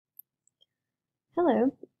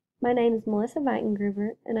Hello, my name is Melissa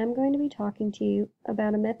Weitengruber, and I'm going to be talking to you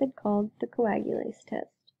about a method called the Coagulase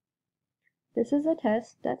Test. This is a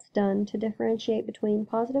test that's done to differentiate between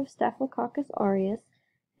positive Staphylococcus aureus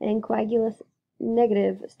and coagulase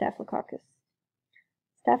negative Staphylococcus.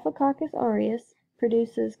 Staphylococcus aureus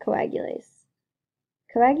produces coagulase.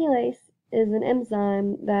 Coagulase is an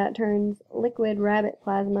enzyme that turns liquid rabbit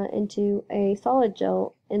plasma into a solid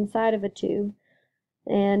gel inside of a tube.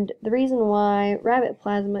 And the reason why rabbit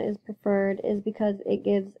plasma is preferred is because it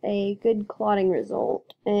gives a good clotting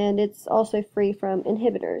result, and it's also free from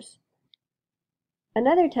inhibitors.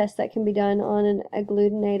 Another test that can be done on an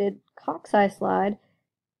agglutinated cocci slide,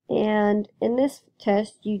 and in this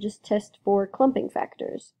test you just test for clumping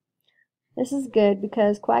factors. This is good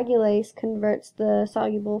because coagulase converts the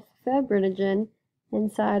soluble fibrinogen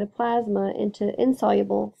inside a plasma into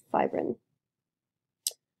insoluble fibrin.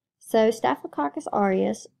 So Staphylococcus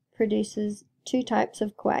aureus produces two types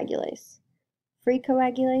of coagulase, free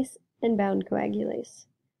coagulase and bound coagulase.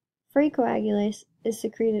 Free coagulase is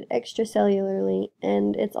secreted extracellularly,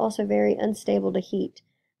 and it's also very unstable to heat,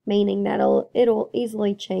 meaning that it'll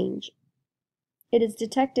easily change. It is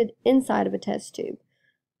detected inside of a test tube.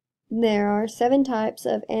 There are 7 types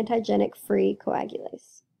of antigenic free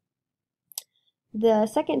coagulase. The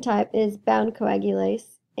second type is bound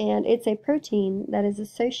coagulase, and it's a protein that is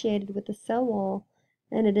associated with the cell wall,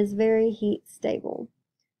 and it is very heat stable.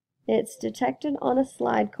 It's detected on a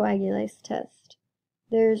slide coagulase test.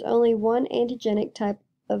 There's only one antigenic type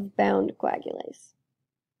of bound coagulase.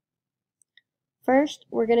 First,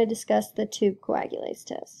 we're going to discuss the tube coagulase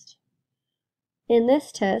test. In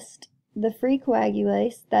this test, the free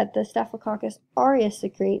coagulase that the Staphylococcus aureus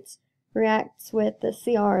secretes reacts with the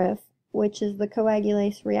CRF, which is the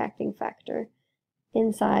coagulase reacting factor,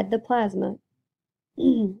 inside the plasma.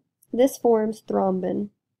 This forms thrombin.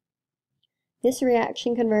 This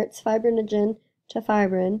reaction converts fibrinogen to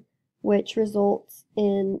fibrin, which results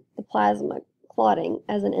in the plasma clotting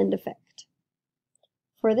as an end effect.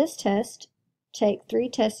 For this test, take 3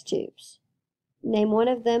 test tubes. Name one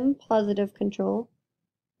of them positive control,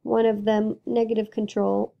 one of them negative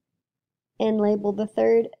control, and label the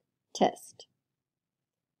third test.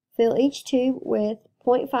 Fill each tube with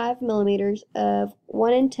 0.5 milliliters of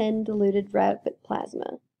 1 in 10 diluted rabbit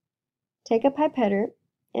plasma. Take a pipetter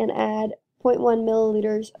and add 0.1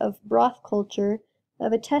 milliliters of broth culture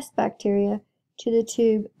of a test bacteria to the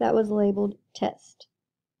tube that was labeled test.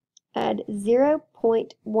 Add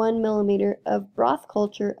 0.1 millimeter of broth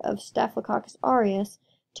culture of Staphylococcus aureus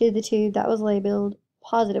to the tube that was labeled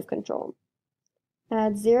positive control.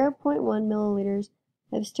 Add 0.1 milliliters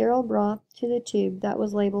of sterile broth to the tube that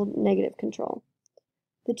was labeled negative control.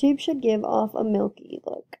 The tube should give off a milky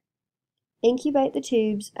look. Incubate the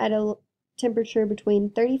tubes at a temperature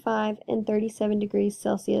between 35 and 37 degrees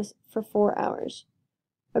Celsius for 4 hours.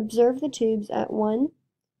 Observe the tubes at 1,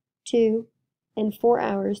 2, and 4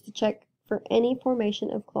 hours to check for any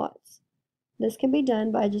formation of clots. This can be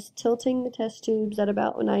done by just tilting the test tubes at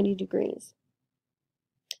about 90 degrees.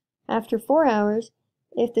 After 4 hours,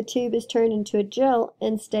 if the tube is turned into a gel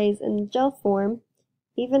and stays in gel form,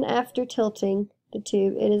 even after tilting the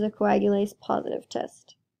tube, it is a coagulase positive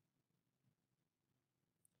test.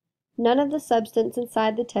 None of the substance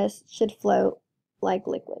inside the test should flow like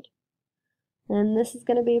liquid. And this is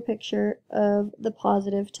going to be a picture of the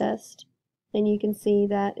positive test, and you can see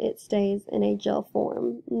that it stays in a gel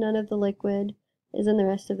form. None of the liquid is in the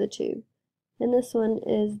rest of the tube. And this one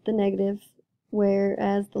is the negative,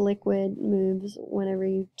 whereas the liquid moves whenever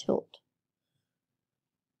you tilt.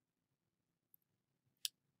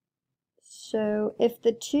 So if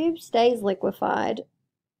the tube stays liquefied,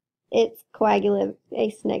 it's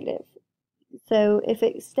coagulase negative. So if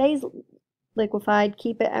it stays liquefied,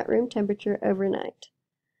 keep it at room temperature overnight.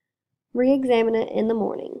 Re-examine it in the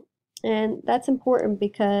morning. And that's important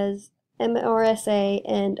because MRSA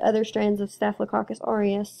and other strands of Staphylococcus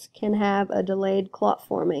aureus can have a delayed clot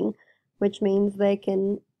forming, which means they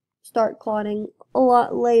can start clotting a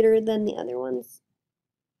lot later than the other ones.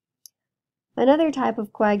 Another type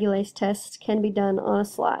of coagulase test can be done on a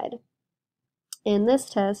slide. In this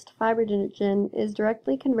test, fibrinogen is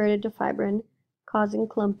directly converted to fibrin, causing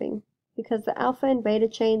clumping, because the alpha and beta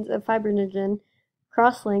chains of fibrinogen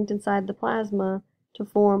cross-linked inside the plasma to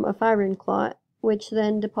form a fibrin clot, which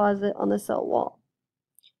then deposit on the cell wall.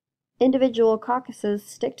 Individual coccuses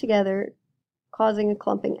stick together, causing a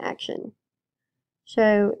clumping action.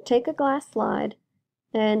 So take a glass slide,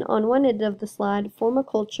 and on one end of the slide form a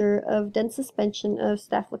culture of dense suspension of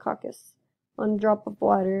Staphylococcus on a drop of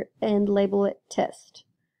water and label it test.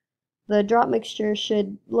 The drop mixture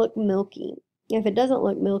should look milky, If it doesn't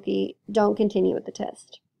look milky, don't continue with the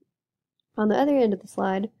test. On the other end of the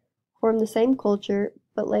slide, form the same culture,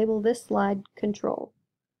 but label this slide control.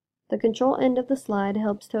 The control end of the slide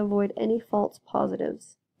helps to avoid any false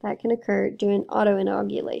positives that can occur during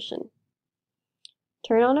autoinoculation.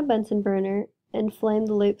 Turn on a Bunsen burner and flame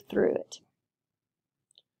the loop through it.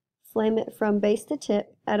 Flame it from base to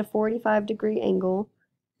tip at a 45-degree angle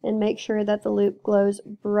and make sure that the loop glows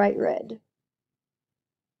bright red.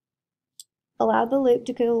 Allow the loop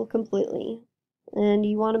to cool completely, and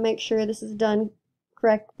you want to make sure this is done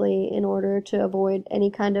correctly in order to avoid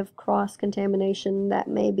any kind of cross-contamination that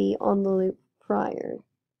may be on the loop prior.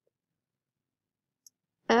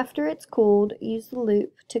 After it's cooled, use the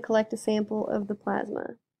loop to collect a sample of the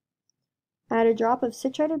plasma. Add a drop of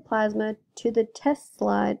citrated plasma to the test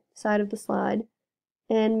side of the slide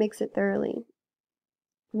and mix it thoroughly.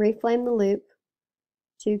 Reflame the loop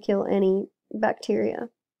to kill any bacteria.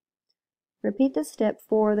 Repeat this step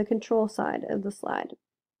for the control side of the slide.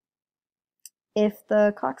 If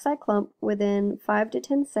the cocci clump within 5 to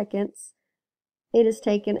 10 seconds, it is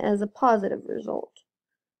taken as a positive result.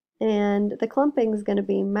 And the clumping is going to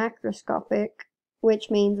be macroscopic, which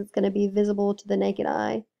means it's going to be visible to the naked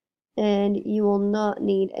eye, and you will not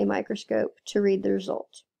need a microscope to read the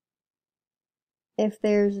result. If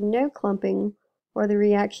there's no clumping or the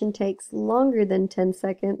reaction takes longer than 10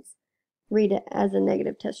 seconds, read it as a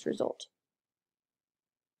negative test result.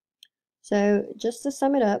 So just to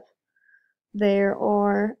sum it up, there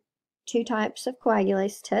are two types of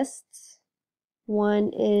coagulase tests.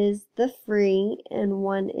 One is the free and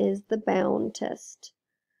one is the bound test.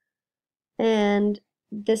 And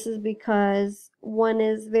this is because one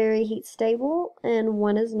is very heat stable and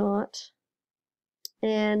one is not.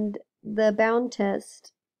 And the bound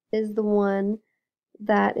test is the one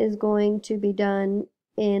that is going to be done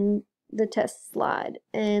in the test slide,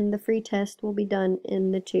 and the free test will be done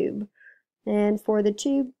in the tube. And for the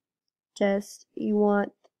tube test, you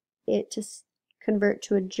want it to convert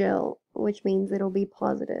to a gel, which means it'll be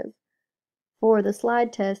positive. For the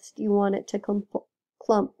slide test, you want it to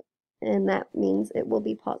clump, and that means it will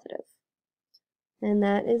be positive. And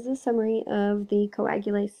that is a summary of the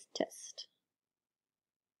coagulase test.